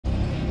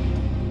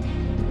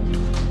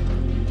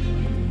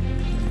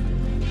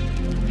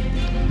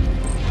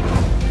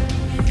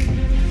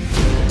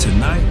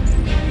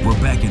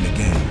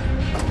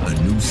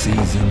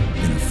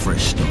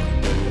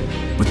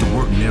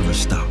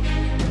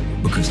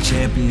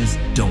champions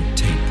don't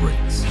take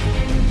breaks.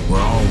 We're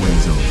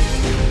always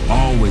on,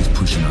 always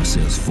pushing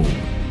ourselves forward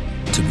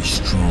to be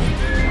stronger,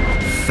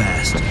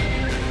 faster,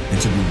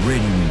 and to be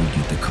ready when we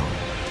get the call.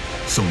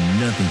 So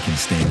nothing can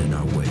stand in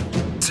our way.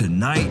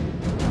 Tonight,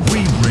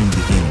 we bring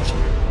the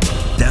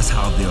energy. That's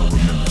how they'll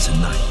remember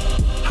tonight,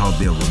 how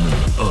they'll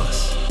remember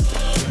us.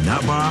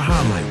 Not by our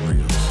highlight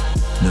reels,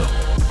 no.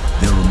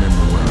 They'll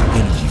remember what our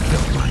energy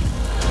felt like.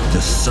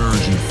 The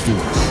surging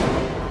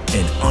force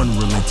and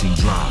unrelenting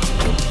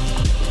drive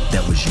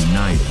that was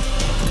united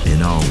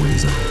and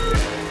always on.